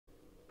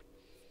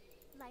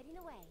Writing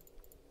away.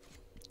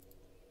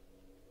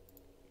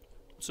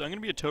 So I'm going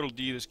to be a total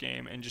D this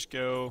game and just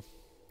go...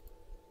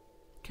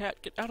 Cat,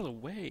 get out of the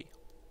way.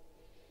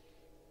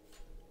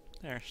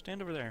 There,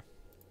 stand over there.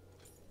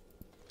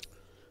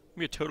 I'm going to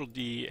be a total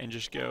D and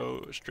just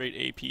go straight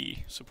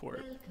AP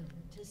support. Welcome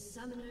to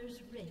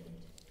Summoner's Rift.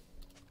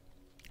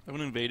 I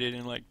haven't invaded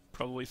in like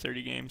probably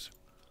 30 games.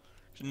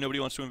 So nobody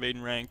wants to invade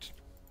in ranked.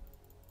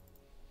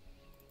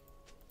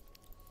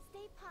 Stay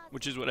positive.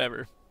 Which is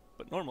whatever.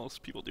 But normals,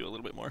 people do a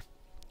little bit more.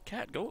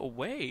 Cat, go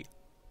away!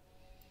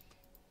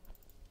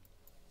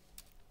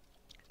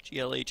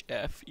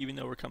 GLHF, even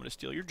though we're coming to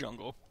steal your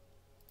jungle.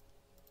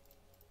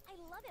 I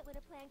love it when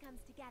a plan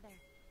comes together.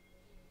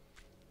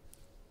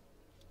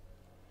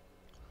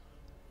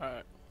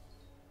 Alright.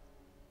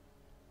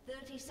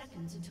 30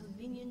 seconds until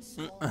minions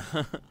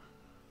spawn.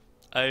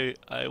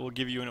 I will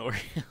give you an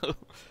Oreo.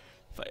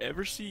 If I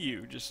ever see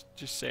you, just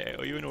say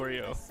I owe you an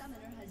Oreo. A summoner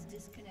has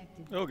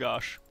disconnected. Oh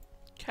gosh.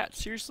 Cat,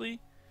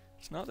 seriously?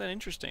 It's not that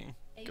interesting.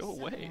 A Go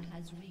away. summoner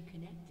has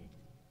reconnected.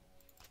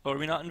 Oh, are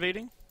we not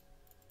invading?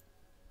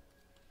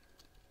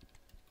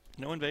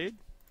 No invade?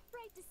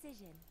 Right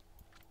decision.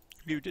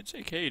 You did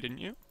say K, didn't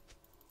you?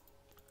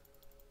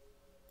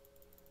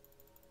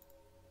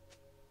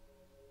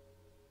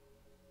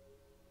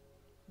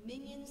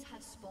 Minions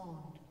have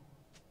spawned.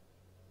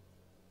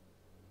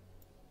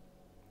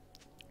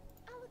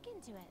 I'll look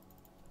into it.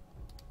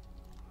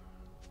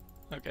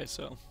 Okay,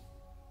 so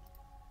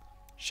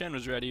Shen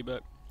was ready,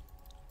 but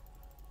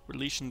we're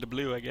leashing the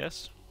blue, I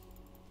guess.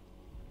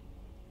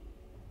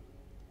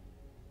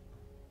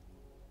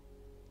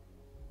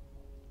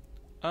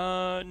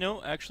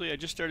 No, actually, I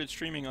just started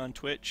streaming on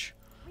Twitch.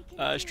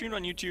 I streamed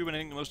on YouTube, and I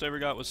think the most I ever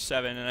got was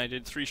 7, and I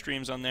did 3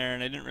 streams on there,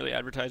 and I didn't really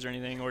advertise or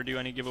anything, or do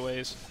any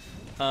giveaways.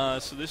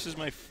 So this is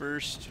my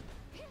first...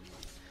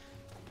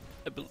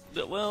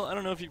 well, I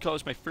don't know if you'd call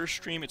this my first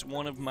stream. It's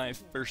one of my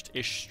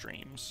first-ish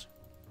streams,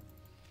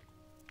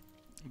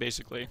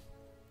 basically.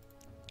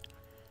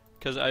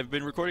 Because I've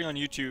been recording on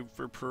YouTube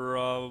for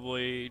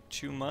probably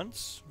 2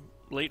 months.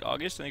 Late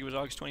August, I think it was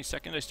August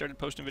 22nd, I started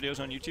posting videos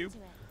on YouTube.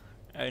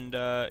 And,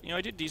 you know,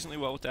 I did decently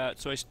well with that,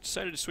 so I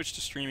decided to switch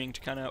to streaming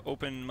to kind of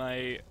open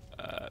my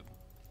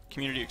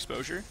community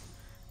exposure.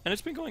 And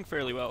it's been going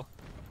fairly well.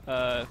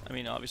 I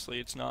mean,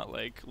 obviously, it's not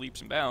like leaps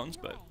and bounds,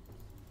 but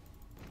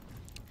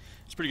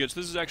it's pretty good.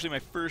 So this is actually my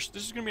first,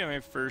 this is going to be my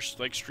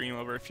first, like, stream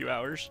over a few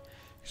hours.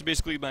 Because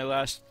basically my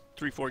last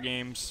 3-4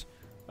 games,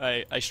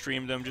 I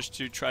streamed them just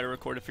to try to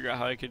record to figure out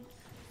how I could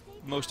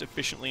most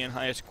efficiently and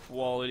highest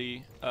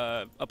quality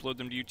upload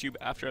them to YouTube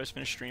after I was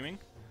finished streaming.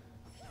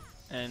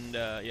 And,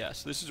 yeah,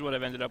 so this is what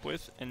I've ended up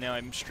with, and now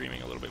I'm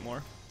streaming a little bit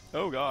more.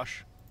 Oh,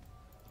 gosh.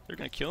 They're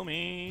gonna kill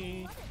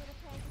me.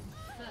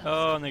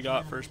 Oh, and they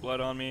got first blood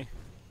on me.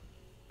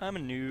 I'm a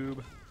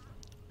noob.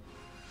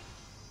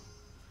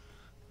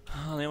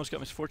 Oh, they almost got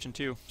misfortune,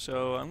 too.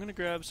 So, I'm gonna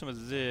grab some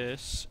of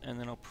this, and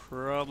then I'll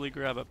probably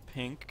grab a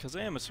pink, because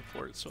I am a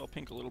support, so I'll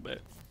pink a little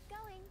bit.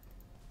 Going.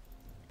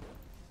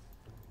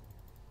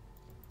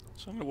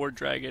 So I'm gonna ward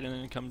dragon and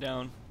then come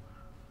down.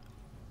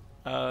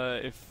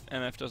 If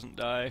MF doesn't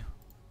die.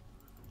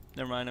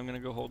 Never mind, I'm gonna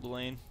go hold the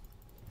lane.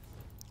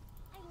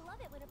 I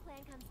love it when a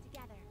plan comes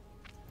together.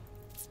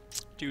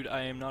 Dude,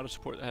 I am not a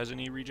support that has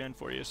any regen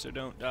for you, so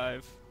don't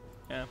dive.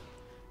 Yeah.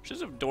 She does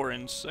have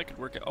Dorans, that could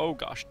work out. Oh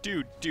gosh,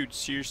 dude,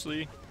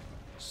 seriously?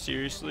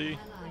 Seriously?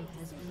 Ally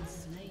has been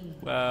slain.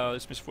 Wow,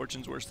 this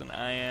misfortune's worse than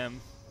I am.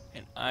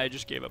 And I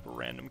just gave up a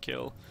random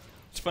kill.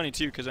 It's funny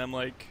too, because I'm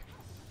like...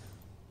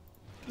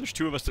 There's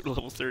 2 of us that are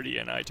level 30,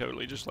 and I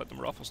totally just let them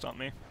ruffle stomp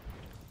me.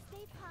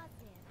 Stay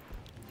positive.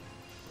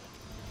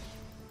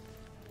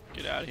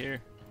 Get out of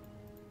here.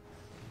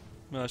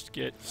 Must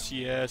get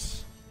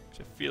CS. 'Cause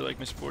I feel like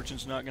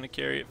misfortune's not going to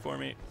carry it for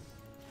me.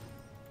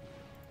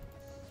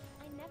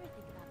 I never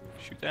think about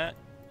losing. Shoot that.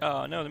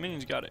 Oh no, the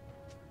minions got it.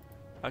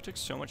 I took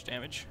so much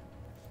damage.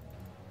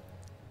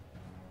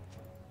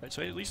 Alright,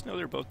 so I at least know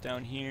they're both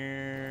down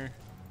here.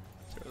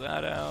 Throw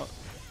that out.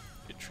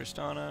 Get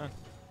Tristana.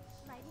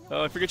 Writing Oh,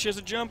 away. I forget she has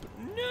a jump.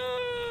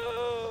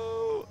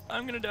 No!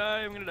 I'm gonna die,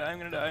 I'm gonna die, I'm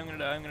gonna die, I'm gonna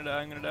die, I'm gonna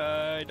die, I'm gonna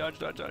die. Dodge,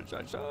 dodge, dodge,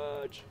 dodge,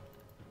 dodge.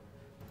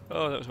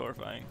 Oh, that was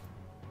horrifying.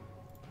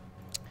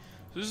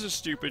 So this is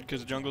stupid because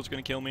the jungle's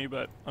gonna kill me,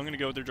 but I'm gonna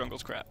go with their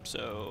jungle's crap,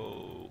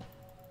 so...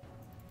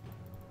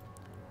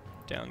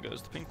 Down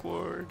goes the pink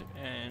ward,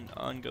 and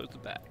on goes the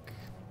back.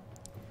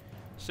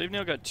 So they've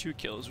now got 2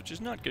 kills, which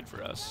is not good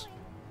for us.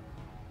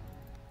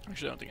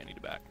 Actually, I don't think I need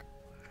to back.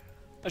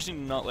 I just need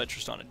to not let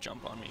Tristana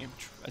jump on me,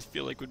 which I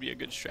feel like would be a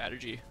good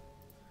strategy.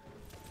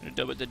 And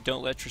a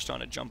don't let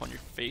Tristana jump on your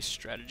face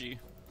strategy.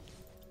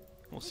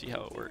 We'll see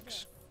how it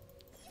works.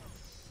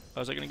 Oh,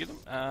 was I gonna get them?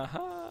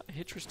 Aha!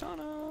 Hit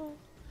Tristana!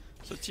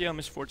 So let's see how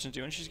Misfortune's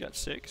doing. She's got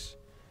 6.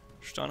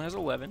 Tristana has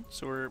 11,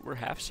 so we're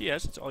half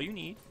CS. That's all you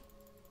need.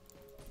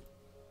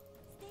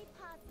 Stay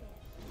positive.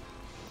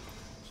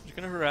 So I'm just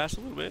gonna harass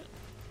a little bit.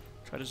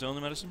 Try to zone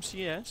them out of some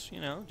CS, you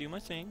know, do my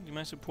thing, do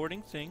my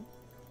supporting thing.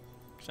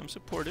 Because I'm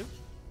supportive.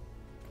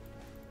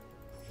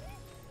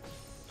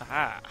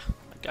 Aha!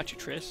 I got you,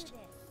 Trist.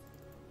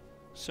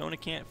 Sona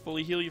can't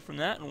fully heal you from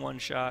that in one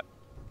shot.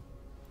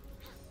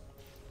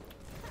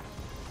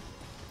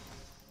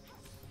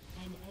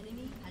 An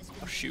enemy has been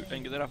Oh shoot, I didn't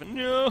slain. get that off.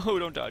 No,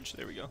 don't dodge.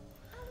 There we go.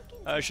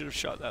 I should have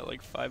shot that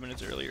like 5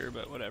 minutes earlier,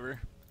 but whatever.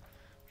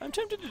 I'm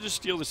tempted to just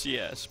steal the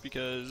CS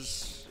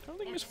because I don't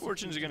think Miss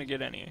Fortune's gonna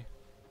get any.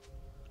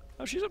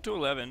 Oh, she's up to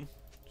 11.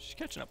 She's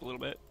catching up a little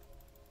bit.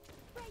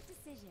 Right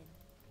decision.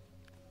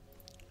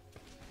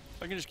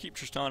 If I can just keep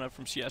Tristana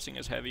from CSing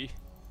as heavy,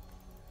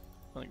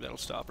 I think that'll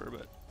stop her,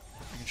 but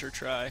I can sure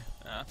try.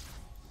 Ah.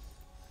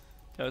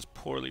 That was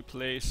poorly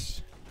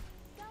placed.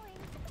 Going.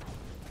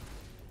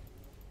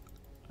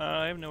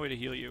 I have no way to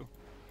heal you.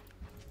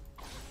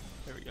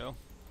 There we go.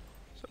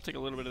 So I'll take a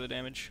little bit of the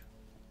damage.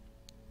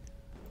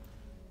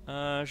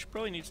 She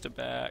probably needs to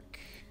back.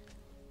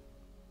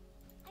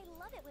 I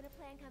love it when a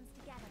plan comes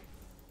together.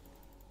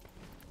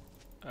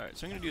 Alright,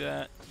 so I'm gonna do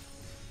that.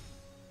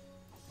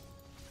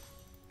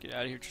 Get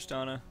out of here,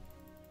 Tristana.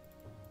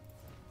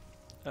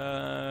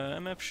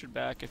 MF should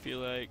back, I feel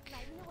like.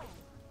 Lighting the way.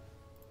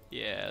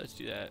 Yeah, let's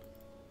do that.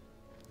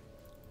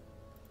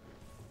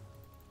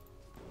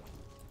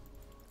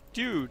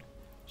 Dude!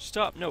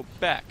 Stop! No,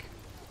 back!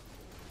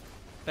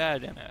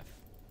 Bad MF.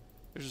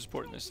 There's a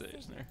support in this,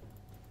 isn't there?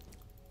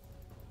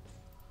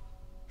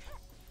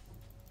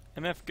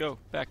 MF, go!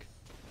 Back!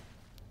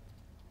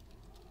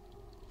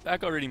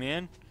 Back already,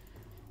 man!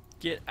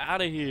 Get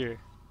out of here!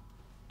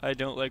 I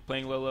don't like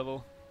playing low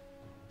level.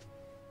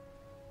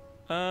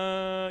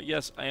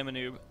 Yes, I am a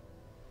noob.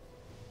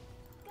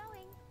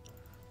 Going.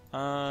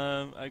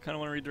 I kind of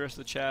want to read the rest of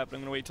the chat, but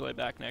I'm going to wait till I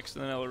back next,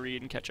 and then I will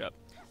read and catch up.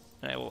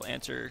 And I will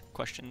answer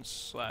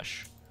questions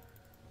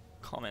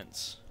 /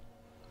 comments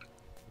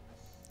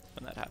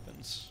when that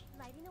happens.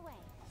 Lighting the way.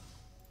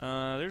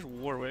 There's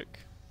Warwick.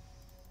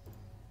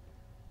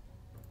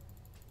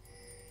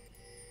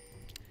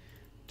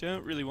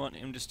 Don't really want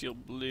him to steal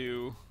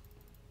blue.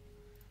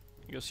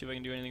 Go see if I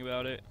can do anything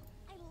about it.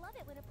 I love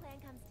it when a plan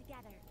comes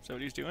together. Is that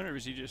what he's doing, or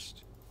was he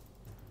just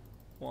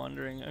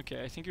wandering?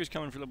 Okay, I think he was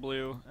coming for the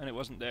blue, and it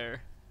wasn't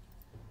there.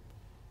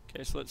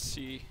 Okay, so let's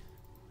see.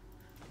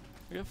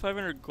 We got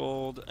 500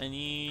 gold. I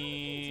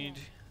need...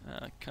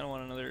 I kind of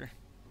want another...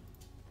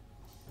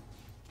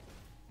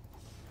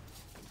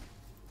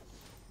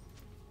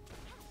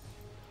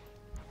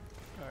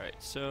 Alright,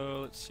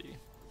 so let's see.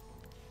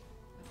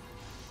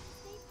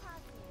 Stay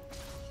positive.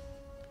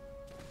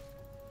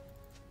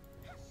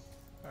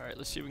 Alright,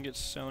 let's see if we can get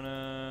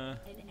Sona.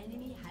 An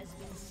enemy has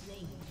been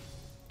slain.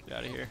 Get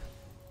out of here.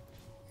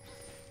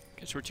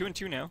 Okay, so we're 2 and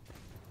 2 now.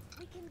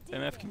 We can do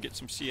MF this. can get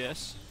some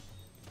CS.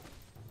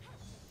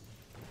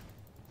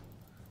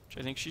 Which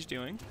I think she's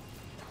doing.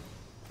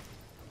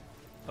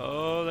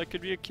 Oh, that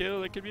could be a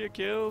kill, that could be a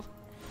kill.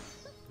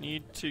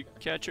 Need to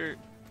catch her.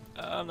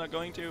 I'm not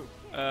going to.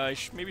 I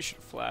maybe should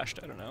have flashed,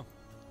 I don't know.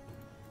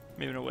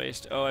 Maybe a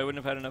waste. Oh, I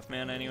wouldn't have had enough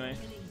mana anyway.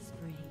 Killing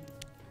spree.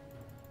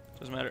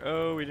 Doesn't matter.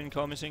 Oh, we didn't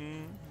call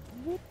missing.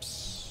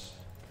 Whoops.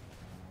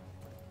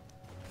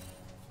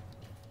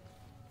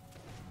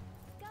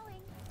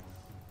 Going.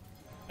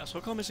 Yeah, so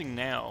I'll call missing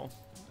now.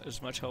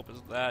 As much help as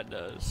that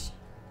does.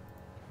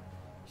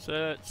 So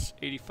that's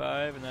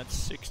 85 and that's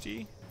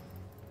 60.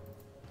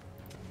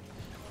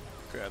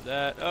 Grab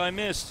that. Oh, I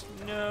missed.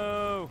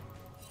 No.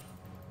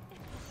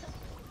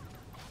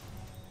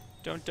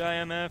 Don't die,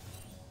 MF.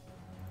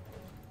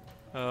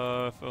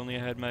 Oh, if only I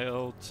had my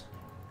ult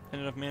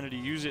and enough mana to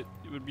use it,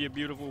 it would be a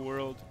beautiful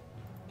world.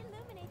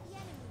 Illuminate the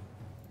enemy.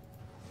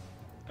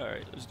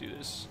 Alright, let's do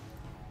this.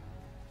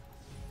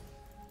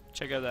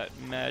 Check out that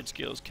mad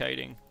skills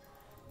kiting.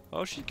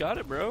 Oh, she got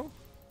it, bro.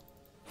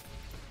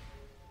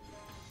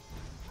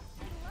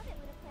 I love it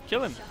when a plan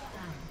Kill him. Shut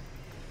down.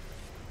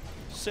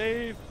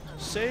 Save.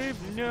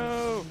 Save.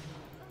 No.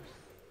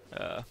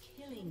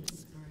 Killing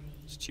spree.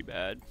 It's too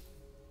bad.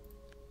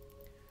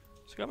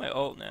 So I got my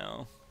ult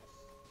now.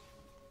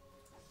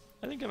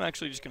 I think I'm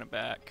actually just gonna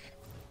back.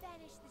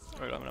 Banish the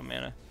Or I shadow. don't have enough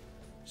mana.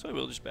 So I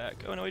will just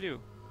back. Oh no, I do.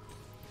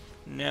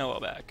 Now I'll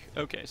back.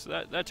 Okay, so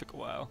that took a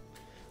while.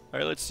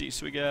 Alright, let's see.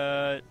 So we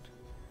got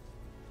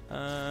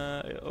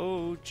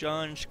oh,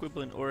 John,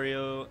 Squibble, and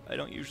Oreo. I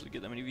don't usually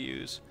get that many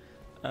views.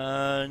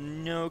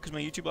 No, because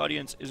my YouTube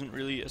audience isn't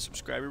really a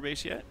subscriber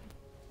base yet.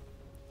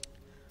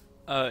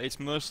 It's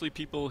mostly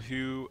people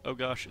who, oh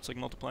gosh, it's like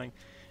multiplying.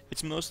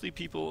 It's mostly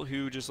people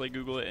who just like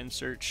Google it and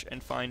search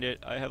and find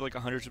it. I have like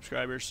 100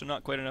 subscribers, so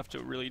not quite enough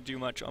to really do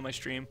much on my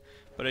stream,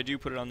 but I do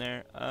put it on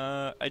there.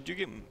 I do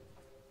get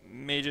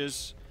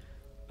mages,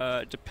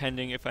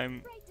 depending if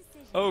I'm... Right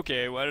decision.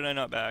 Okay, why did I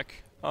not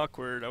back?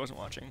 Awkward, I wasn't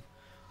watching.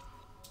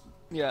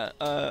 Yeah,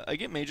 I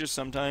get mages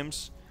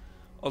sometimes,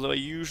 although I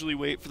usually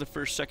wait for the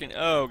first second.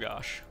 Oh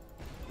gosh.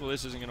 Well,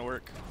 this isn't gonna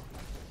work.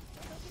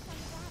 Focus on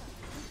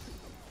the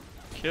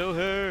battle. Kill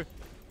her!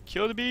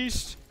 Kill the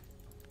beast!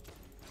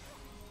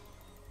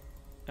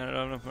 I don't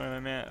have enough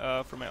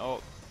mana for my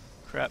ult.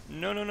 Crap.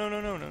 No, no, no,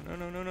 no, no, no, no,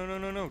 no, no, no, no,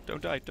 no, no.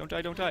 Don't die, don't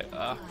die, don't die.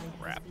 Ah, Ally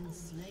crap.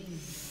 has been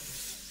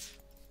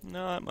slain.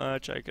 Not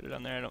much I could have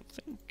done there, I don't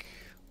think.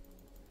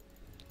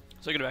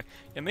 So I get it back.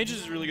 Yeah,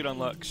 mages is really good on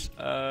Lux.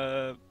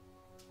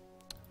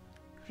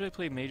 Who did I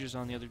play mages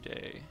on the other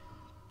day?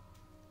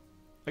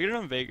 I get it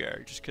on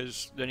Veigar, just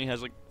because then he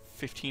has like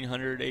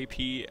 1500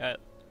 AP at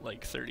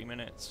like 30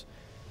 minutes.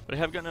 But I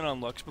have gotten it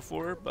on Lux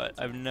before, but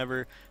I've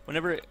never,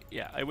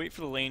 yeah, I wait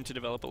for the lane to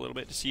develop a little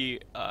bit to see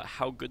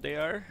how good they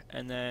are,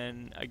 and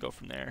then I go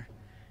from there.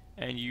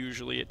 And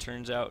usually it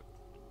turns out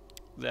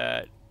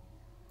that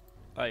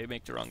I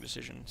make the wrong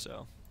decision,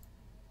 so.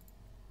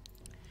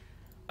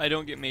 I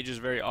don't get mages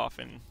very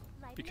often,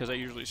 because I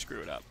usually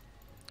screw it up.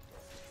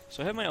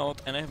 So I have my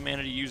ult, and I have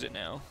mana to use it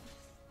now.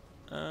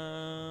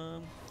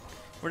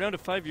 We're down to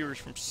 5 viewers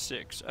from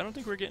 6. I don't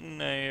think we're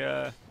getting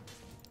a, I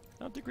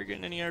don't think we're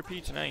getting any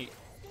RP tonight.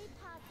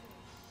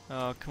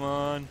 Oh, come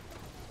on.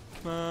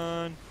 Come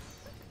on.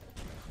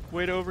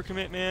 Way to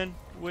overcommit, man.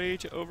 Way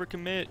to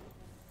overcommit.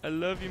 I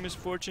love you,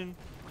 Misfortune.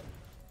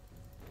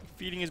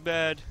 Feeding is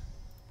bad.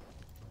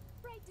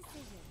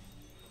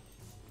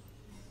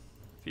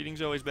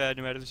 Feeding's always bad,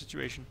 no matter the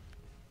situation.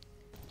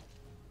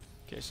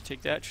 Okay, so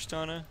take that,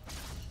 Tristana.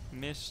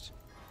 Missed.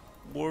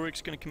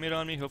 Warwick's gonna commit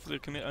on me. Hopefully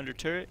they'll commit under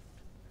turret.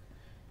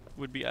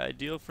 Would be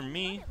ideal for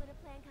me.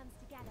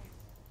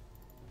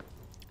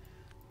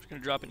 Just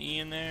gonna drop an E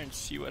in there and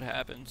see what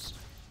happens.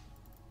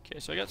 Okay,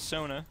 so I got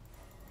Sona.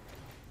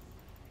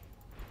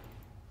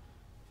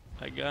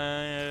 I got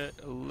a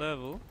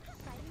level.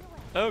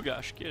 Oh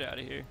gosh, get out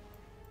of here.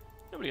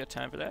 Nobody got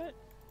time for that.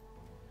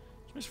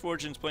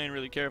 Misfortune's playing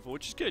really careful,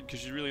 which is good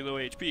because she's really low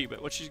HP,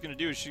 but what she's going to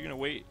do is she's going to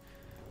wait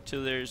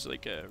till there's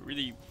like a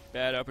really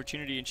bad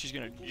opportunity and she's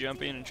going to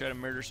jump in and try to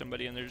murder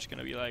somebody and they're just going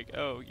to be like,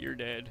 oh, you're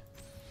dead.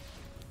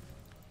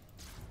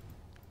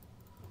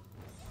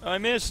 Oh, I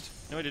missed!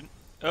 No, I didn't.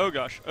 Oh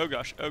gosh, oh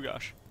gosh, oh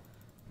gosh.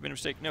 I've made a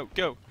mistake. No,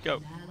 go,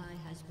 go.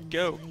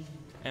 Go.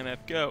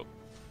 MF, go.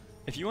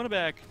 If you want to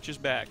back,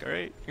 just back,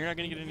 alright? You're not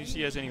going to get any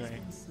CS anyway.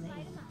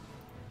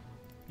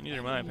 Neither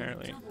am I,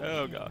 apparently.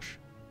 Oh gosh.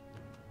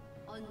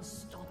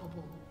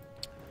 Unstoppable.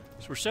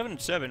 So we're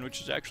 7-7,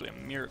 which is actually a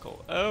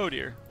miracle. Oh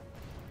dear.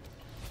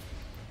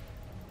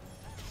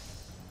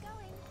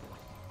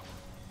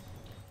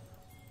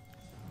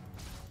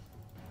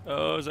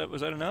 Oh, was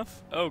that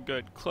enough? Oh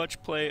good.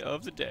 Clutch play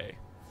of the day.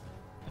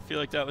 I feel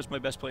like that was my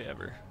best play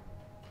ever.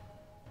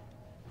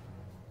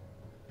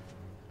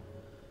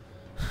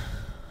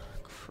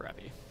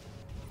 Crappy.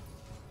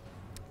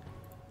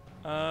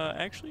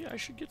 Actually I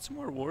should get some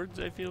more wards,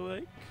 I feel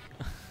like.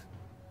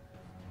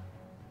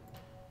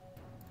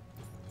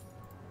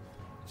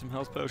 Some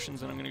health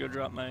potions, and I'm gonna go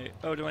drop my.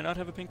 Oh, do I not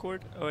have a pink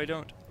ward? Oh, I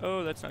don't.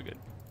 Oh, that's not good.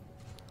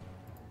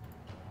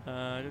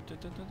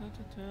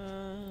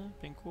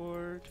 Pink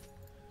ward.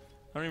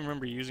 I don't even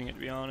remember using it, to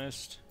be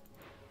honest.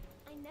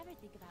 I never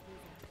think about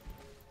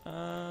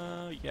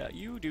losing. Yeah,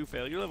 you do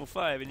fail. You're level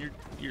 5, and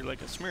you're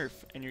like a Smurf,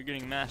 and you're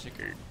getting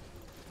massacred.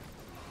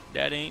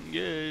 That ain't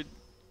good.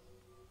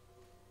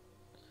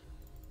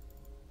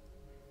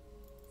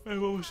 I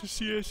have almost a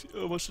CS,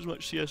 almost as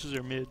much CS as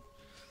our mid.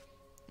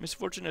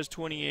 Misfortune has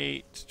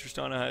 28,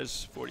 Tristana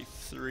has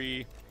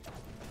 43.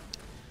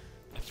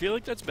 I feel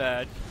like that's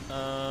bad.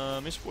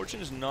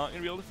 Misfortune is not going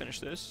to be able to finish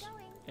this,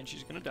 and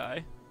she's going to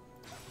die.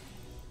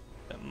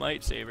 That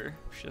might save her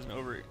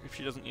if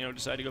she doesn't, you know,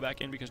 decide to go back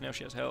in because now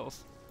she has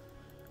health,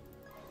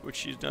 which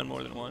she's done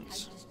more than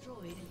once.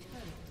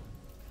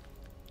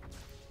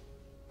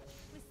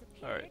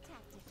 All right,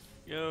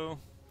 go.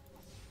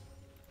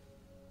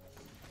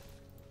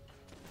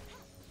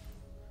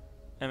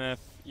 MF,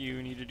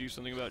 you need to do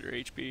something about your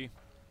HP,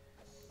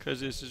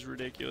 because this is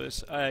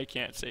ridiculous. I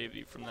can't save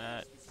you from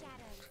that.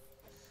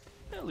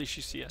 At least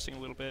she's CSing a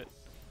little bit.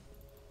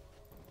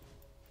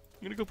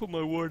 I'm gonna go put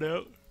my ward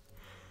out.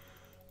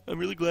 I'm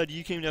really glad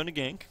you came down to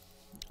gank.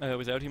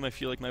 Without him, I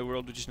feel like my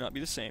world would just not be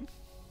the same.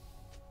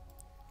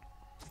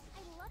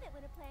 I love it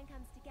when a plan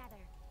comes together.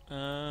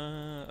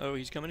 Oh,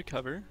 he's coming to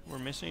cover. We're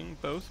missing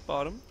both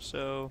bottom,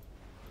 so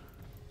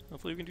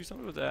hopefully we can do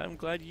something with that. I'm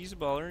glad he's a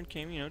baller and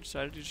came, you know,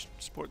 decided to just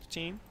support the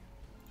team.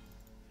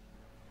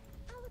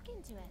 I'll look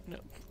into it. No,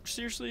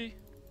 seriously?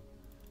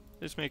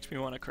 This makes me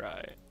want to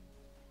cry.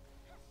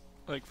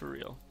 Like, for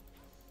real.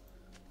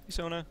 Hey,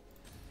 Sona.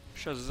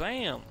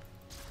 Shazam!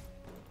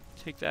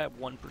 Take that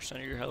 1%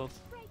 of your health.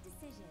 Great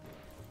decision.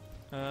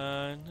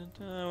 I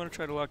want to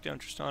try to lock down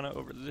Tristana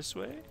over this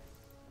way.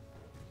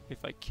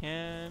 If I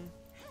can.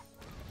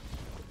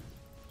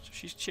 So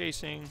she's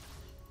chasing.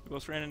 We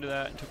both ran into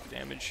that and took the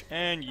damage.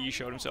 And Yi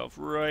showed himself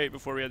right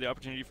before we had the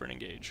opportunity for an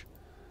engage.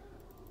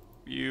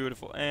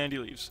 Beautiful. And he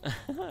leaves.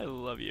 I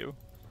love you.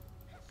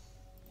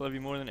 Love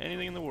you more than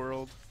anything in the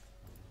world.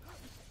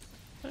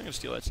 I'm gonna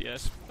steal that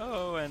CS.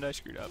 Oh, and I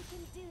screwed up.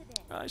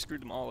 I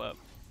screwed them all up.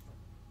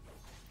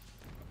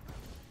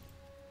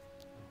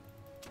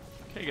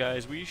 Okay,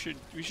 guys, we should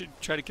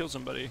try to kill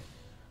somebody.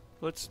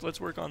 Let's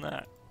work on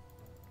that.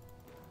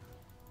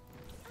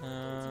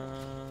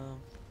 There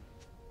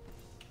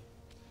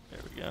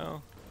we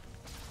go.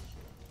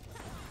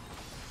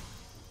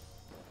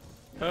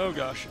 Oh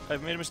gosh,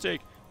 I've made a mistake.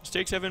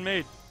 Mistakes have been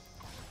made.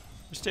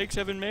 Mistakes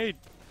have been made.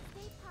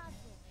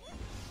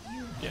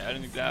 Yeah, I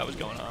didn't think that was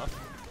going off.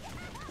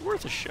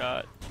 Worth a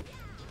shot.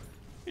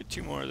 Get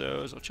 2 more of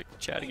those. I'll check the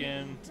chat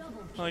again.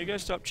 Oh, you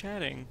guys stopped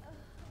chatting.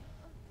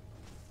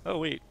 Oh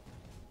wait,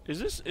 is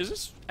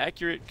this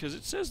accurate? Because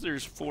it says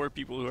there's 4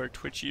 people who are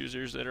Twitch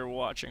users that are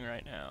watching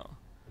right now.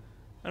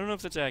 I don't know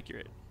if that's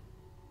accurate.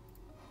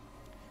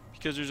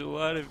 Because there's a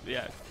lot of,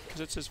 yeah,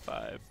 because it says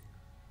 5.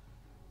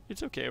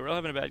 It's okay, we're all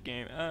having a bad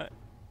game.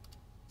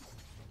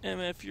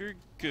 MF, you're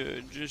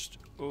good, just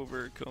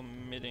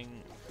overcommitting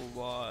a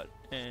lot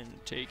and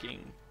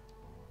taking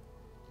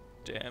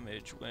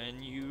damage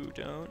when you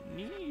don't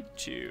need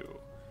to.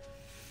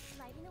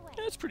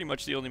 That's pretty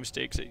much the only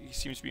mistakes that he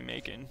seems to be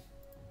making.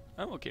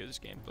 I'm okay with this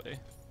gameplay.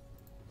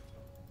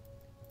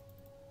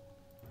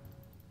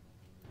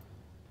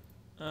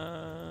 I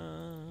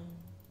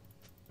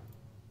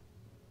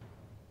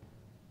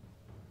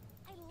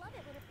love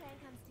it when a plan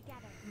comes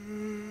together.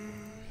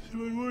 So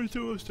one more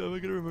solo stuff. I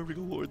gotta remember to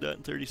go lord that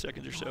in 30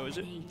 seconds or so, is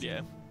it? Yeah.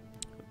 A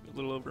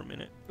little over a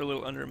minute. Or a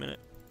little under a minute.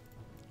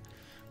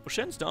 Well,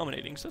 Shen's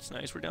dominating, so that's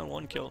nice. We're down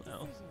 1 kill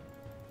now.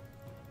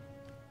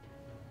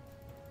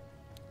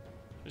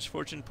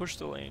 Misfortune, push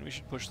the lane. We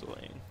should push the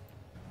lane.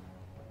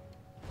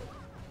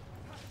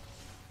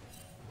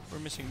 We're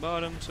missing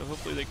bottom, so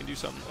hopefully they can do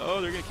something. Oh,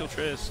 they're gonna kill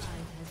Trist.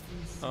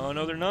 Oh,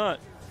 no, they're not.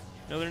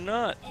 No, they're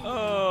not.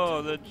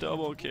 Oh, the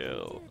double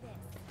kill.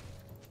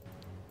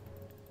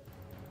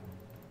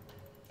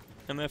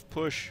 MF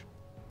push.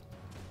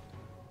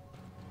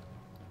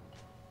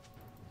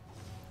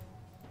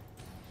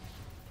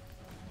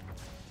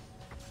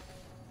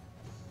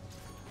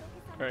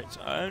 Alright,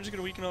 so I'm just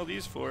gonna weaken all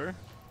these 4.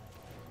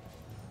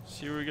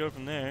 See where we go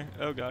from there.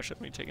 Oh gosh, I'm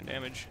gonna be taking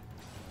damage.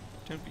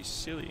 Don't be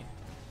silly.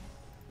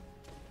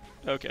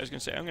 Okay, I was gonna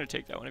say, I'm gonna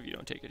take that one if you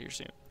don't take it here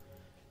soon.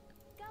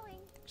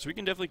 So we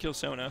can definitely kill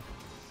Sona.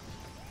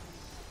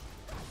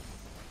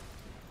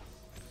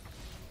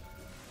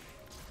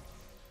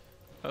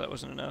 Oh, that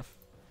wasn't enough.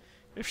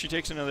 If she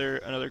takes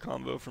another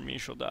combo from me,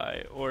 she'll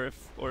die. Or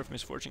if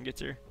Misfortune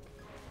gets her,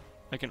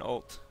 I can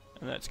ult,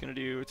 and that's gonna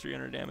do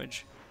 300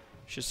 damage.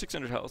 She has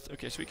 600 health.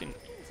 Okay, so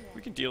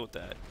we can deal with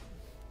that.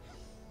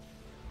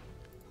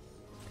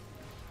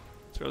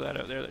 Throw that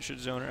out there. That should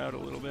zone her out a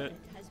little bit.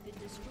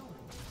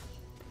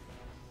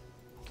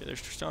 Okay,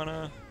 there's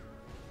Tristana.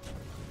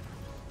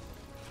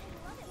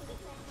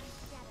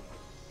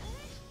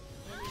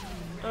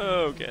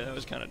 Okay, that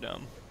was kind of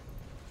dumb.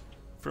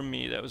 From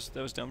me, that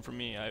was dumb from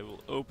me. I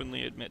will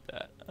openly admit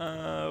that.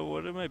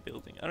 What am I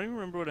building? I don't even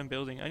remember what I'm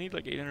building. I need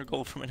like 800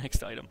 gold for my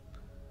next item.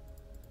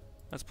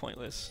 That's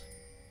pointless.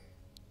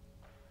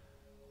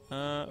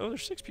 Oh,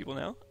 there's 6 people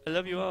now. I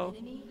love you all.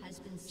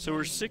 So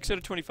we're 6 out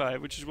of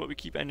 25, which is what we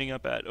keep ending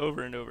up at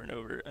over and over and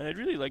over. And I'd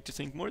really like to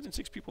think more than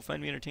 6 people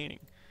find me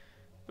entertaining.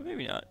 But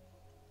maybe not.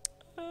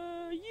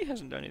 He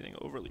hasn't done anything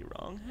overly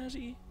wrong, has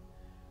he?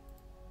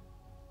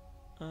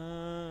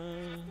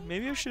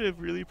 Maybe I should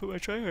have really put my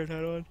tryhard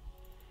hat on.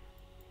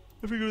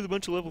 I figured with a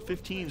bunch of level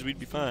 15s we'd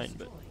be fine,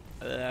 but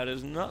that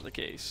is not the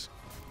case.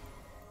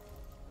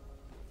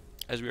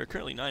 As we are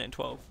currently 9 and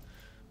 12.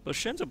 Well,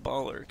 Shen's a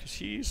baller, because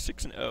he's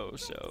 6 and 0,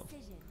 so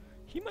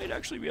he might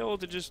actually be able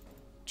to just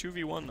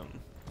 2v1 them.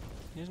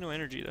 He has no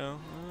energy, though.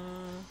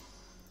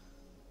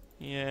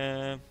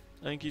 Yeah,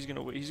 I think he's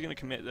gonna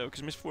commit, though,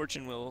 because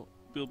Misfortune will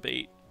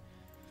bait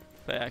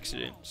by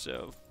accident,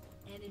 so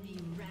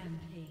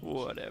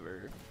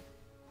whatever.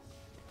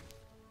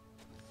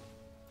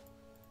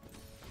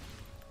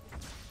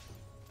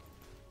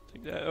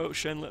 Take that. Oh,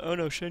 Shen. Oh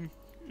no, Shen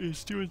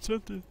is doing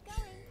something.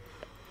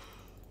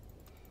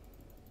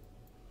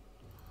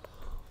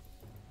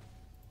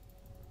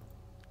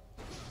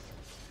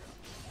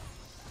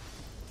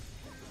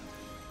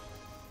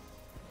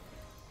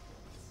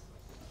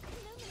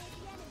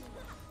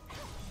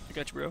 I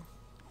got you, bro.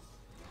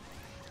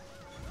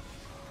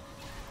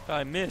 Oh,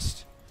 I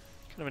missed.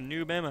 Kind of a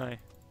noob, am I?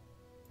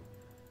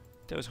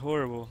 That was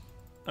horrible.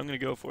 I'm gonna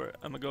go for it.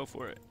 I'm gonna go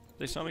for it.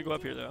 They saw me go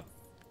up here, though.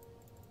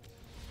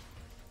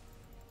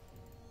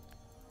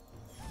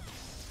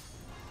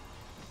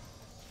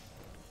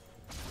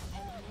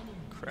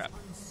 Crap.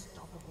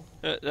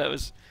 That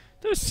was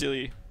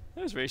silly.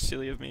 That was very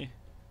silly of me.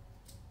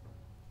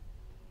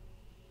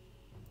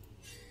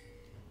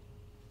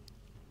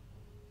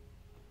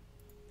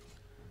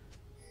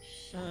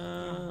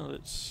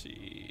 Let's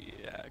see.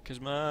 Yeah,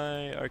 because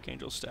my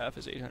Archangel staff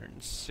is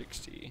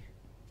 860.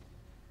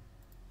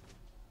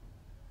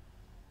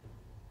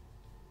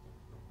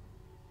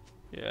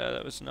 Yeah,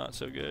 that was not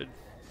so good.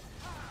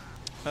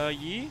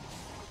 Yi?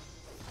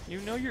 You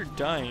know you're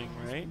dying,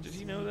 right? Did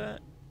he know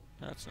that?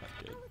 That's not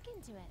good.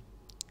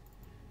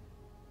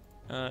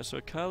 So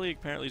Akali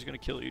apparently is going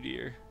to kill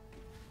Udyr.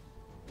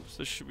 So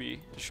this should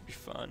be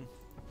fun.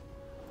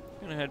 I'm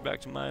going to head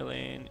back to my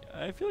lane.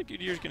 I feel like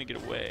Udyr's going to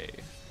get away.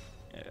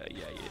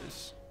 Yeah, he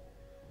is.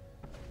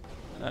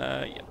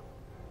 Yep.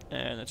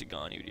 And that's a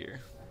gone Udyr.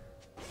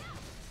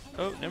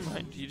 Oh, never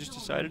mind. He just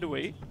decided to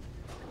wait.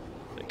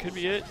 That could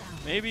be it.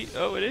 Maybe.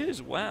 Oh, it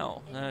is.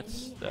 Wow.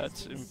 That's. I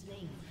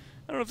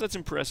don't know if that's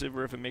impressive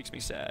or if it makes me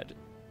sad.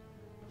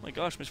 My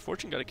gosh,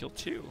 Misfortune got a kill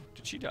too.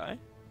 Did she die?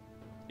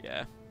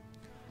 Yeah.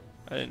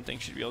 I didn't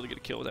think she'd be able to get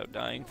a kill without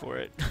dying for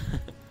it.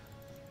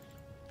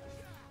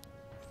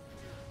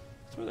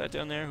 Throw that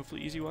down there.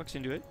 Hopefully Easy walks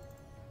into it.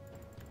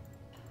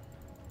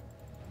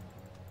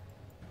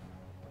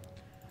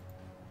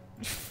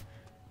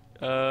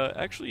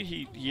 Actually,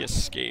 he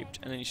escaped,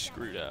 and then he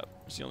screwed up.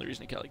 It's the only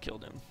reason Callie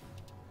killed him.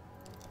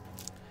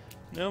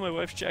 No, my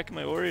wife's jacking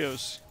my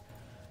Oreos.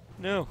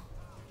 No.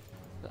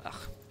 Ugh.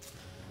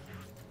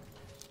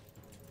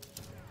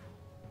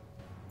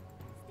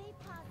 Stay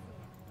positive.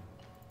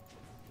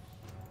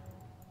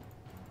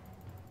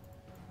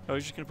 Oh,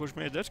 he's just gonna push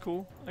me. That's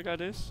cool. I got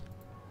this.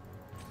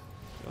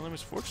 Well,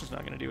 Misfortune's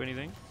not gonna do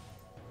anything.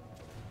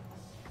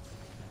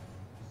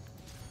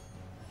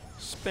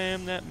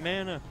 Spam that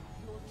mana.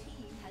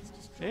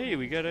 Hey,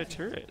 we got a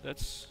turret.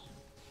 That's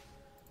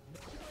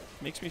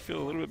makes me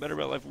feel a little bit better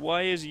about life.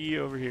 Why is Yi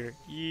over here?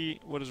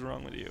 Yi, what is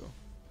wrong with you?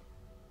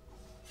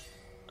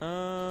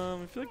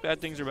 I feel like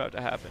bad things are about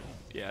to happen.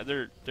 Yeah,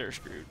 they're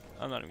screwed.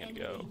 I'm not even gonna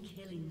go.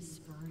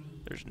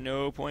 There's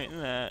no point in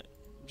that.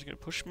 I'm just gonna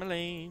push my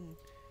lane.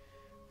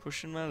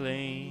 Pushing my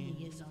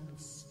lane.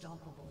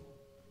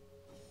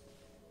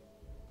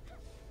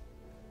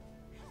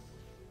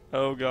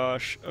 Oh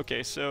gosh.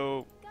 Okay,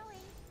 so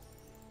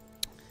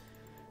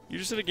you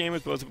just said a game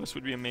with both of us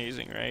would be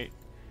amazing, right?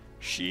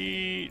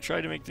 She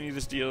tried to make me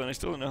this deal, and I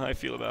still don't know how I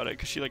feel about it,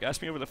 because she like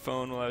asked me over the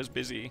phone while I was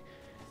busy,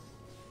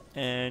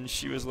 and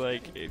she was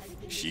like, if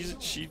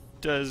she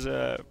does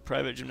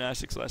private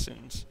gymnastics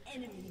lessons,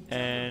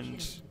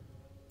 and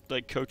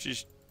like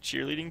coaches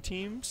cheerleading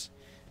teams,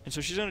 and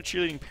so she's on a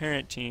cheerleading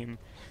parent team,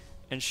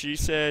 and she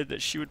said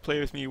that she would play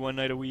with me one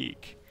night a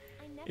week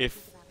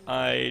if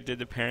I did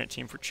the parent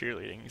team for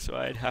cheerleading. So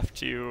I'd have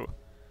to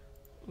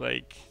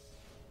like,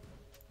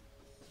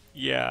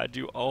 yeah,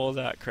 do all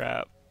that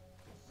crap,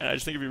 and I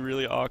just think it'd be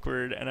really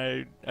awkward, and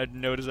I had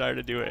no desire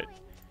to do it.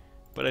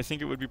 But I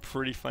think it would be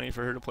pretty funny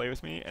for her to play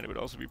with me, and it would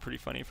also be pretty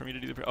funny for me to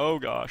do the. Oh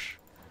gosh,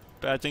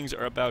 bad things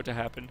are about to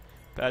happen.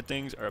 Bad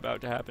things are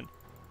about to happen.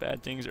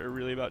 Bad things are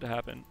really about to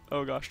happen.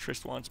 Oh gosh,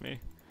 Trist wants me.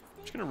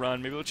 I'm just gonna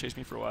run. Maybe they'll chase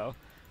me for a while.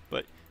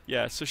 But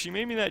yeah, so she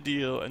made me that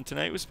deal, and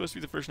tonight was supposed to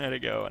be the first night I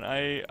go, and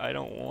I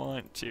don't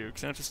want to,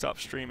 because I have to stop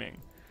streaming.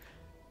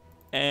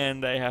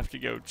 And I have to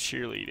go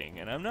cheerleading,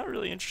 and I'm not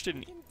really interested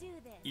in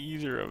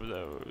either of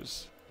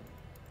those.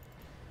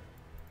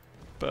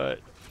 But,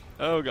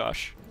 oh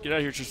gosh. Get out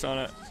of here,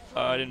 Tristana.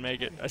 I didn't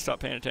make it. I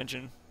stopped paying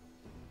attention.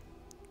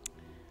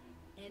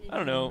 I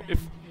don't know.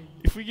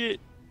 If we get...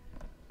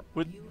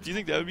 do you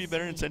think that would be a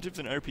better incentive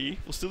than RP?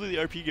 We'll still do the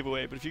RP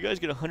giveaway, but if you guys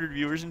get 100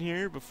 viewers in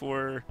here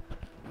before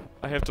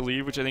I have to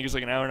leave, which I think is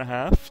like an hour and a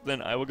half,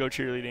 then I will go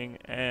cheerleading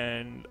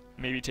and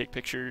maybe take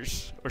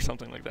pictures or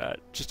something like that,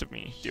 just of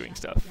me doing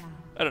stuff.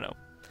 I don't know.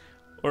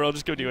 Or I'll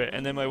just go do it,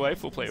 and then my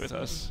wife will play with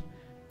us,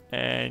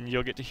 and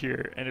you'll get to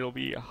hear, and it'll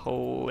be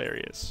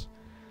hilarious.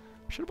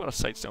 I should have bought a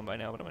Sightstone by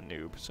now, but I'm a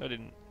noob, so I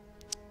didn't.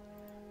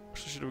 I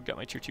should have got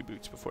my tier 2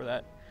 boots before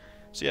that.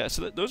 So yeah,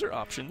 so those are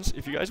options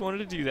if you guys wanted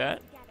to do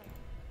that.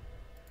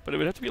 But it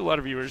would have to be a lot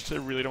of viewers, because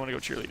I really don't want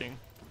to go cheerleading.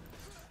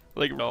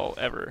 Like, at all,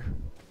 ever.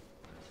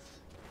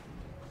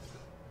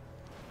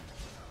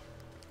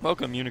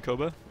 Welcome,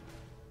 Unikoba.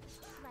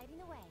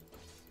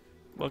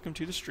 Welcome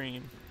to the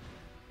stream.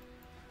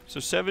 So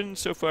 7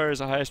 so far is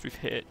the highest we've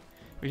hit.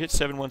 We hit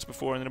 7 once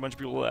before, and then a bunch of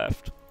people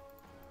left.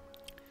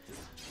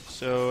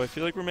 So I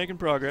feel like we're making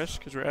progress,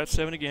 because we're at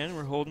 7 again.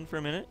 We're holding for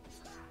a minute.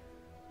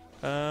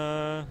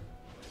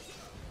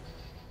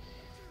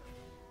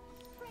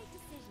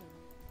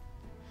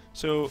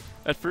 So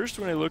at first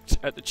when I looked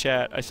at the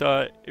chat, I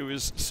saw it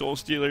was Soul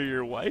Stealer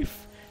your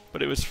wife,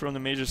 but it was from the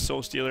Mage's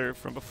Soul Stealer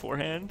from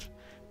beforehand.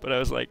 But I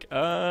was like,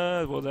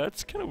 well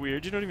that's kind of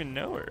weird, you don't even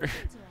know her.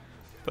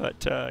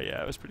 But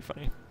yeah, it was pretty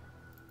funny.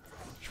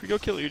 Should we go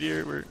kill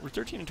Udyr? We're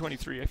 13 and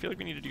 23, I feel like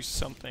we need to do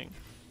something.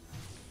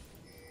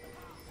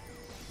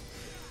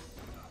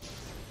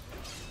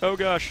 Oh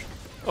gosh,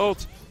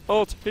 ult,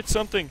 hit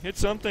something, hit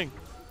something.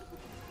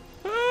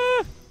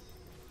 Ah!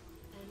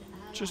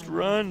 Just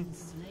run.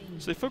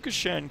 So they focused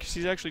Shen because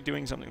he's actually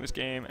doing something this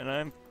game, and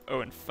I'm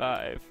 0 and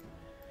 5.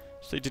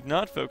 So they did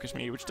not focus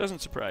me, which doesn't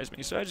surprise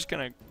me. So I just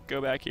kind of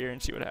go back here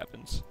and see what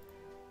happens.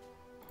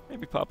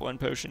 Maybe pop 1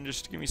 potion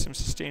just to give me some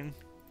sustain.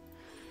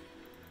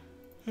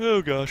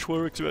 Oh gosh,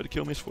 Warwick's about to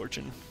kill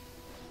Misfortune.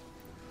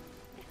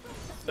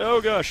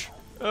 Oh gosh,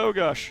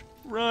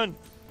 run,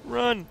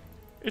 run.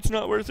 It's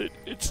not worth it.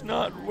 It's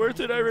not worth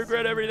it. I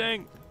regret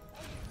everything.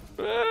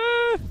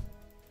 Ah!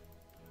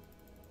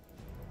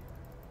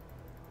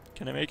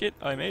 Can I make it?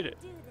 I made it.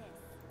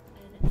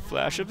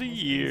 Flash of the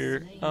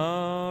year.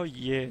 Oh,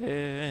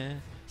 yeah.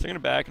 So I'm going to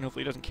back, and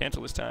hopefully he doesn't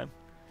cancel this time.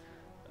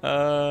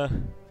 Yeah,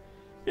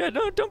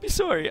 no, don't be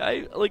sorry.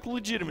 I, like,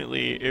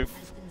 legitimately,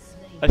 if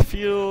I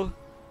feel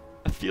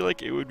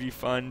like it would be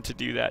fun to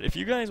do that. If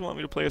you guys want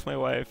me to play with my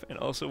wife and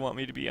also want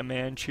me to be a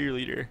man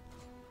cheerleader,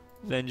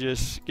 then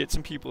just get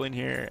some people in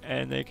here,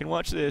 and they can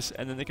watch this,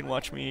 and then they can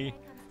watch me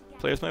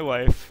play with my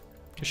wife,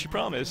 because she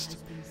promised.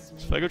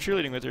 So if I go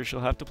cheerleading with her, she'll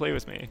have to play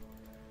with me.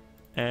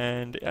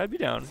 And I'd be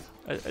down.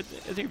 I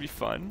think it'd be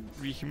fun.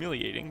 It'd be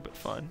humiliating, but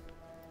fun.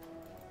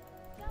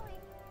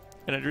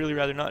 And I'd really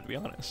rather not, to be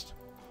honest.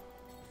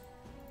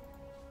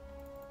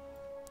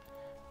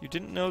 You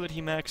didn't know that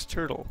he maxed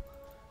Turtle.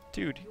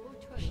 Dude,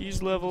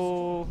 he's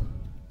level...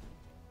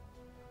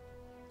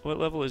 What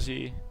level is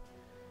he?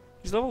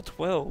 He's level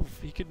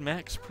 12. He could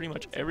max pretty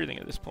much everything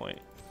at this point.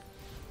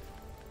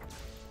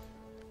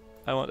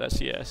 I want that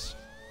CS.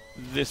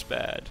 This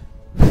bad.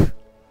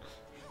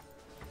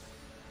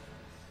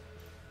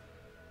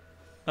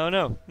 Oh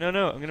no, no,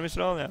 no, I'm gonna miss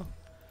it all now.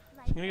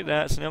 So I'm gonna get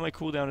that, so now my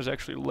cooldown is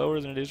actually lower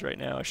than it is right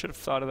now. I should have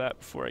thought of that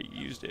before I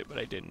used it, but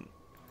I didn't.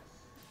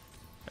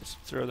 Let's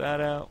throw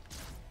that out.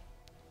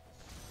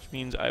 Which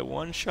means I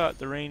one-shot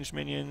the ranged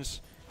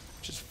minions,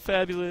 which is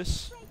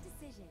fabulous.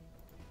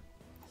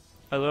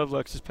 I love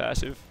Lux's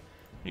passive.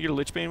 You get a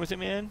Lich Bane with it,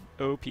 man?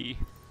 OP.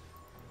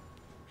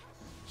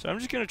 So I'm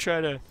just gonna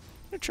try to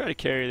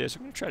carry this.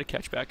 I'm gonna try to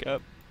catch back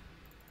up.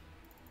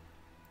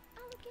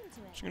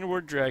 So I'm gonna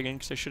ward Dragon,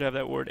 because I should have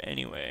that ward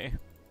anyway.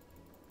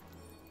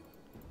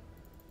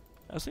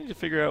 I also need to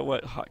figure out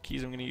what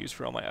hotkeys I'm gonna use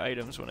for all my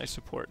items when I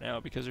support now,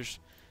 because there's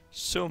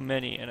so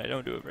many and I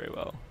don't do it very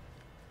well.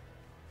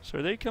 So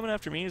are they coming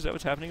after me? Is that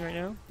what's happening right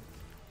now?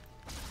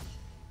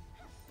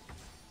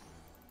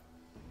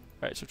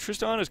 Alright, so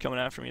Tristan is coming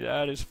after me,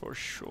 that is for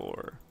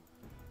sure.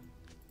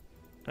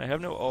 And I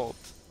have no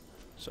ult.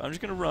 So I'm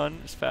just gonna run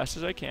as fast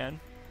as I can.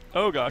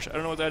 Oh gosh, I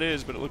don't know what that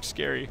is, but it looks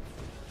scary.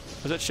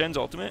 Was that Shen's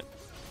ultimate?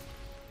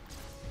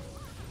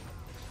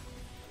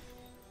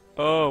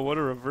 Oh, what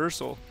a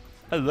reversal.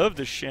 I love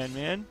this Shen,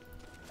 man.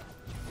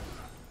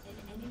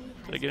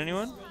 Did I get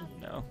anyone?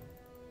 No.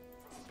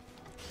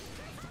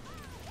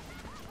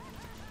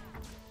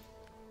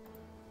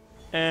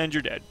 And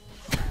you're dead.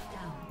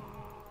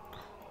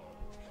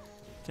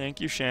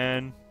 Thank you,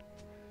 Shen.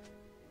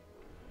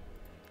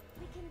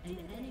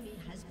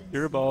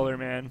 You're a baller,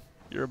 man.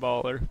 You're a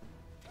baller.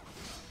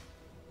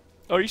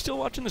 Oh, are you still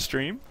watching the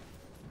stream?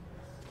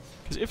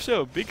 Because if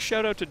so, big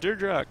shout out to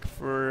Durdrak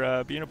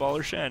for being a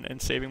baller Shen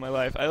and saving my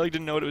life. I like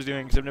didn't know what it was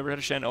doing because I've never had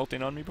a Shen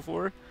ulting on me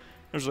before.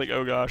 I was like,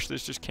 oh gosh,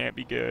 this just can't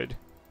be good.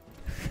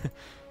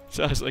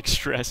 So I was like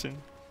stressing.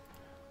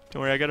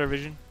 Don't worry, I got our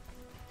vision.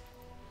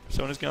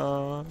 Someone is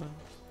gone.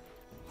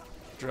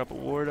 Drop a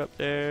ward up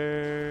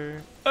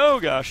there. Oh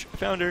gosh, I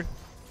found her.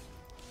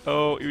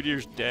 Oh,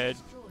 Udyr's dead.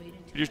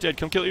 Udyr's dead.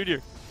 Come kill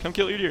Udyr. Come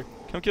kill Udyr.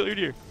 Come kill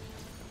Udyr.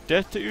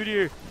 Death to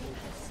Udyr.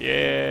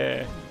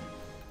 Yeah.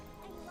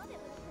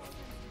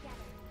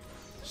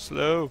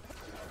 Slow.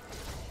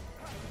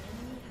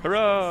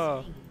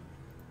 Hurrah!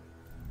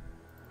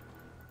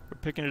 We're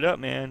picking it up,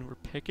 man. We're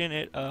picking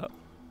it up.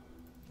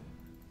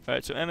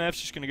 Alright, so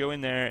MF's just gonna go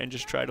in there and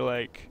just try to,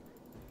 like,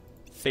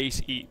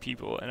 face eat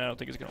people, and I don't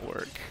think it's gonna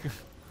work.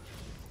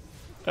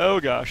 Oh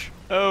gosh.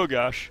 Oh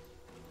gosh.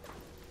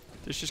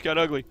 This just got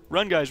ugly.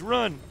 Run, guys,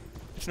 run!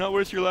 It's not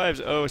worth your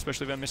lives. Oh,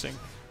 especially if I'm missing.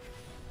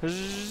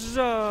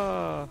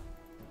 Huzzah!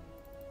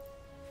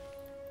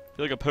 I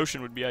feel like a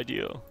potion would be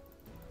ideal.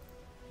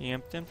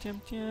 Yamp, yamp,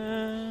 yamp,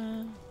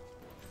 yamp.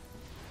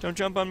 Don't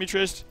jump on me,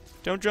 Trist.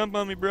 Don't jump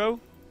on me, bro.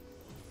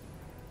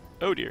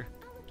 Oh dear.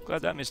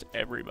 Glad that missed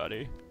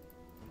everybody.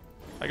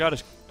 I got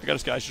us,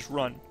 guys. Just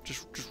run.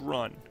 Just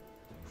run.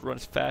 Run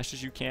as fast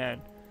as you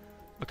can.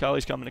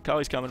 Akali's coming.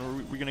 Akali's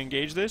coming. We're gonna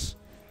engage this.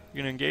 We're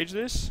gonna engage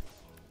this.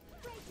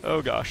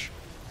 Oh gosh.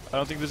 I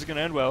don't think this is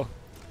gonna end well.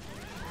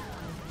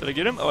 Did I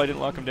get him? Oh, I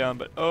didn't lock him down,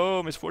 but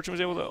oh, Misfortune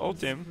was able to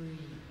ult him.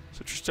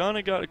 So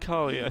Tristana got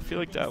Akali. I feel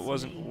like that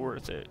wasn't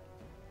worth it.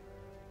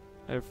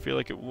 I feel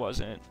like it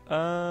wasn't.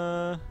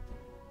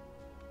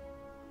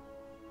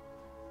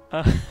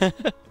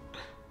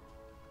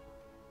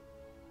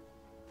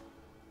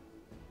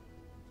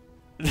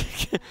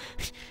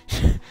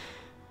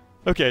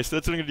 Okay, so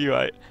that's what I'm gonna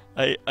do.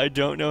 I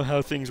don't know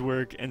how things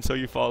work, and so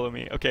you follow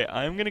me. Okay,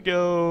 I'm gonna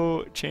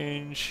go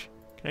change.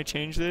 Can I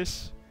change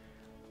this?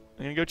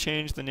 I'm gonna go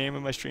change the name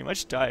of my stream. I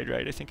just died,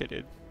 right? I think I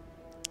did.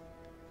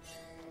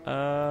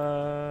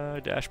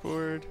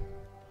 Dashboard.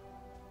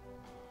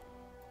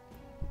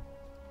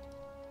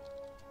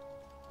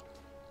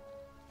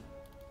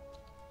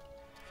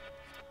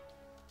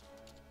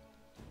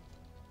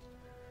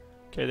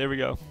 Okay, there we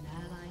go. An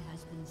ally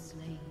has been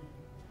slain.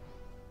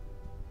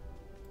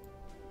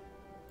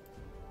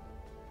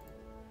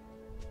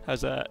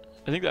 How's that?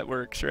 I think that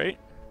works, right?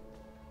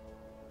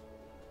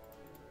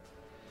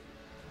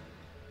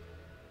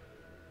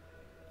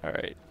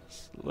 Alright.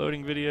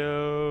 Loading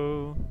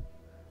video.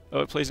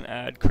 Oh, it plays an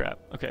ad. Crap.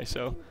 Okay,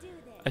 so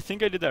I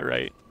think I did that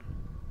right.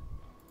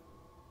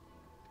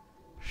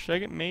 Should I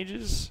get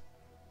mages?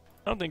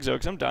 I don't think so,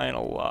 because I'm dying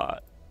a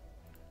lot.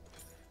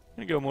 I'm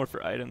going to go more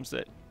for items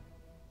that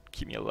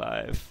keep me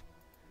alive.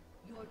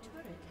 Your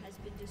turret has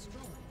been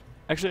destroyed.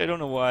 Actually, I don't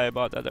know why I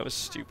bought that. That was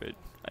stupid.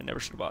 I never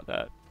should have bought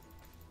that.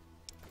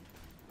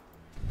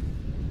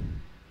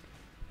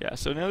 Yeah,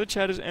 so now the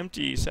chat is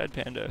empty. Sad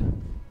panda.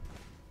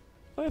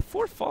 Oh, I have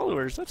 4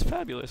 followers. That's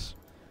fabulous.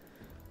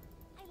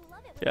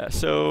 Yeah,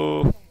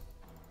 so...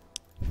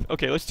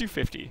 Okay, let's do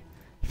 50.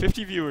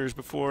 50 viewers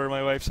before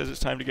my wife says it's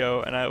time to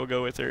go, and I will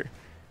go with her.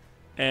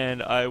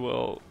 And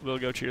we'll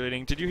go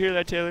cheerleading. Did you hear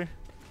that, Taylor?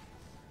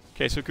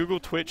 Okay, so Google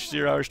Twitch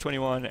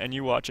 0hours21 and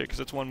you watch it because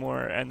it's one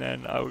more, and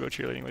then I will go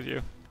cheerleading with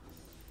you.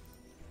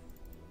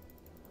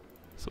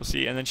 So we'll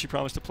see. And then she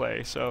promised to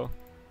play, so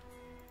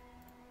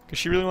because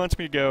she really wants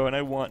me to go, and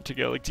I want to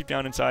go. Like deep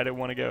down inside, I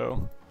want to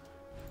go,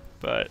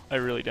 but I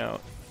really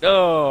don't.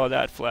 Oh,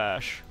 that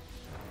flash!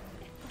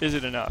 Is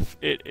it enough?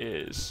 It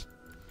is.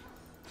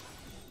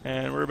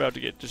 And we're about to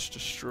get just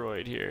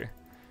destroyed here.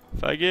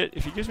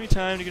 If he gives me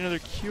time to get another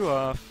Q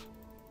off,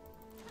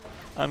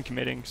 I'm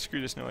committing. Screw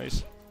this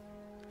noise.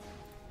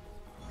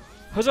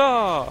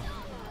 Huzzah!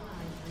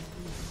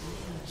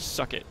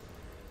 Suck it.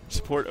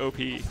 Support OP.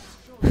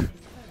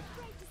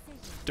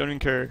 Don't even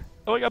care.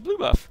 Oh, I got blue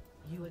buff.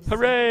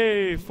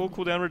 Hooray! Full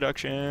cooldown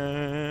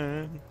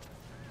reduction.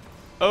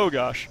 Oh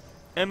gosh.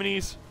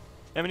 Enemies.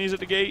 Enemies at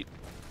the gate.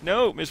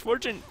 No,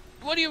 Misfortune.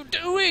 What are you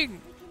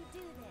doing?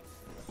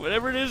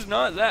 Whatever it is,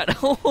 not that.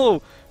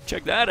 Oh,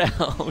 check that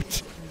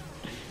out.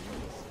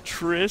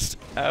 Trist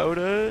out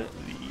of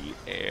the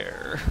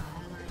air.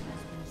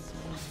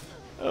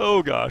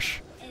 Oh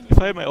gosh. If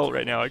I had my ult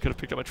right now, I could have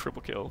picked up a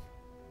triple kill.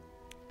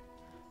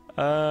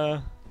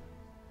 No,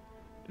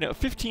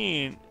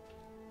 15.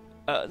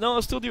 No,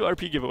 I'll still do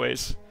RP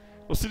giveaways.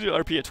 We'll still do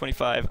RP at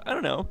 25. I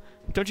don't know.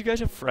 Don't you guys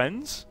have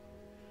friends?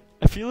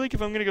 I feel like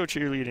if I'm gonna go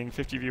cheerleading,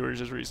 50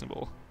 viewers is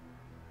reasonable.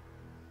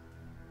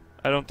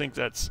 I don't think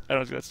that's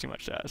too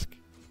much to ask.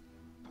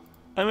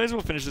 I might as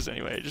well finish this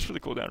anyway, just for the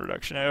cooldown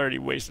reduction. I already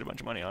wasted a bunch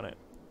of money on it.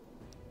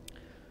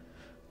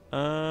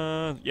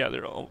 Yeah, they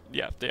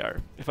are.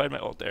 If I had my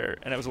ult there,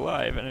 and I was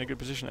alive, and in a good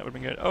position, that would've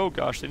been good. Oh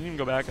gosh, they didn't even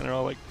go back, and they're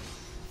all like,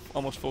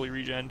 almost fully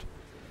regened.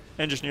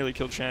 And just nearly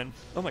killed Shen.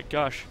 Oh my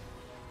gosh.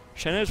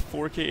 Shen has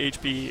 4k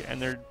HP, and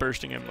they're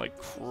bursting him like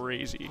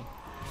crazy.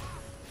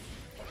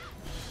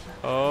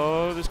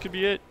 Oh, this could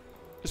be it.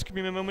 This could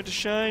be my moment to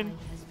shine.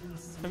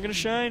 I'm gonna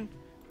shine.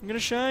 I'm gonna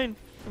shine.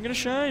 I'm gonna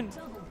shine.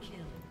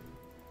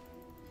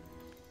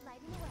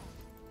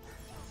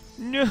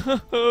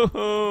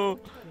 No!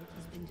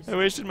 I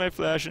wasted my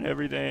flash and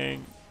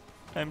everything.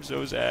 I'm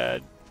so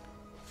sad.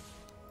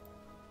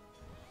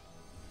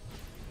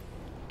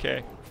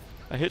 Okay.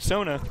 I hit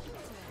Sona.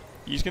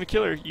 Ye's gonna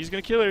kill her. Ye's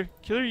gonna kill her.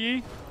 Kill her,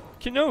 Yi.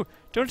 No!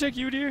 Don't attack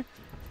you, dear.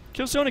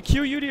 Kill Sona.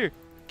 Q you, dear.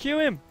 Q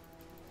him.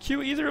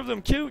 Q either of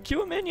them. Q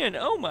a minion.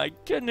 Oh my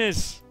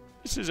goodness.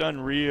 This is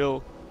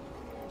unreal.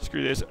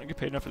 Screw this. I don't get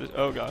paid enough for this.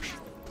 Oh gosh.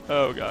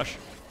 Oh gosh.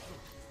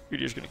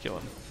 Udir's gonna kill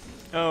him.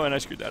 Oh, and I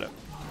screwed that up.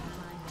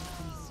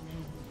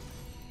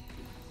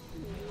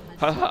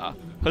 Haha!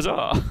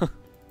 Huzzah!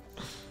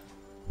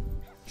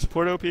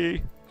 Support OP.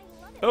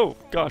 Oh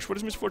gosh, what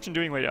is Misfortune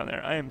doing way down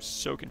there? I am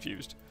so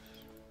confused.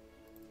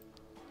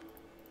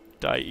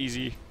 Die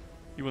easy.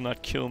 You will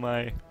not kill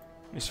my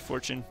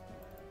Misfortune.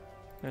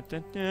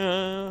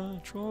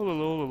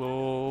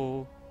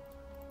 TRololololLOLOLOL.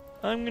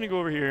 I'm gonna go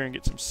over here and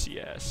get some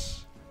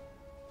CS.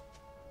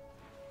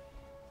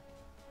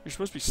 You're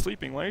supposed to be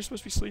sleeping. Why are you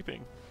supposed to be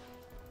sleeping?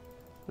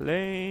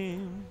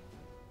 Lame.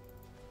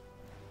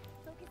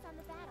 Focus on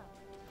the battle.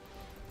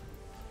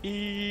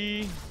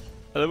 E.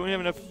 I love when we have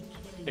enough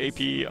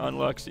AP on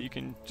Lux that you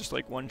can just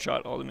like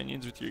one-shot all the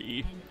minions with your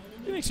E.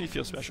 It makes me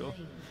feel special.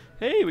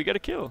 Hey, we got a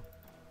kill.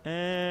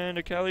 And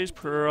Akali's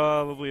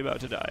probably about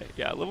to die.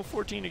 Yeah, level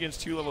 14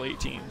 against 2 level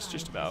 18s,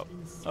 just about.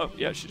 Oh,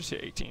 yeah, she just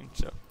hit 18,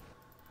 so.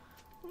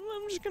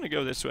 I'm just gonna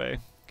go this way,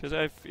 because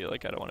I feel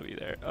like I don't want to be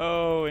there.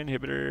 Oh,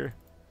 inhibitor.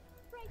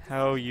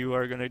 How you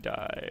are gonna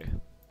die.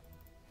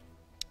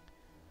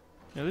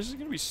 Now this is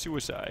gonna be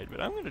suicide,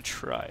 but I'm gonna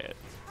try it.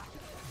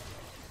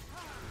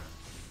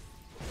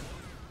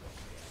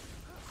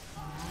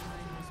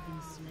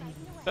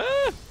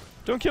 Ah!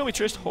 Don't kill me,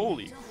 Trist.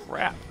 Holy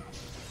crap.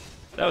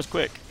 That was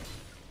quick.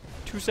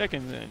 2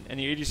 seconds and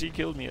the ADC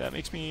killed me. That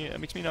makes me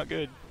not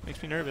good.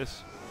 Makes me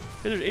nervous.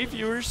 Hey, there's 8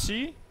 viewers,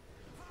 see?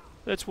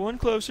 That's 1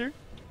 closer.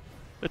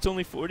 That's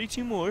only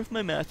 42 more if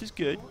my math is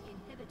good.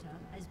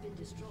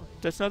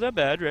 That's not that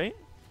bad, right?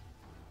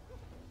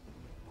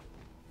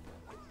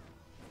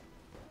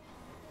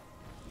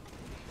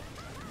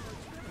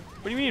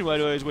 What do you mean, why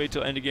do I always wait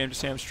till end of game to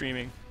say I'm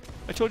streaming?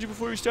 I told you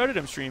before we started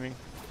I'm streaming.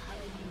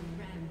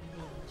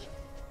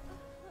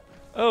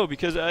 Oh,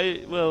 because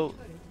well,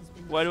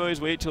 why do I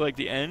always wait till like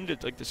the end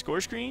at like the score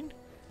screen?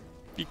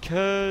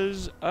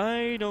 Because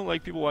I don't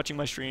like people watching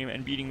my stream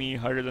and beating me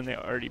harder than they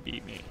already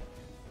beat me.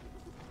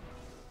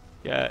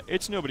 Yeah,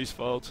 it's nobody's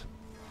fault.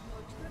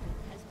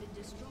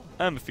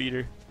 I'm a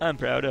feeder. I'm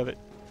proud of it.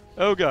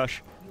 Oh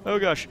gosh. Oh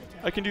gosh.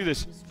 I can do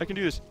this. I can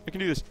do this. I can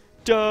do this.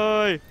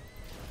 Die!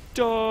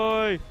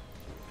 Die!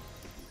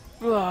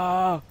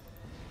 Ah!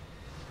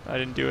 I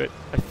didn't do it.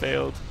 I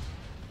failed.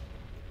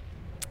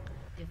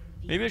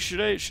 Maybe should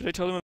I tell them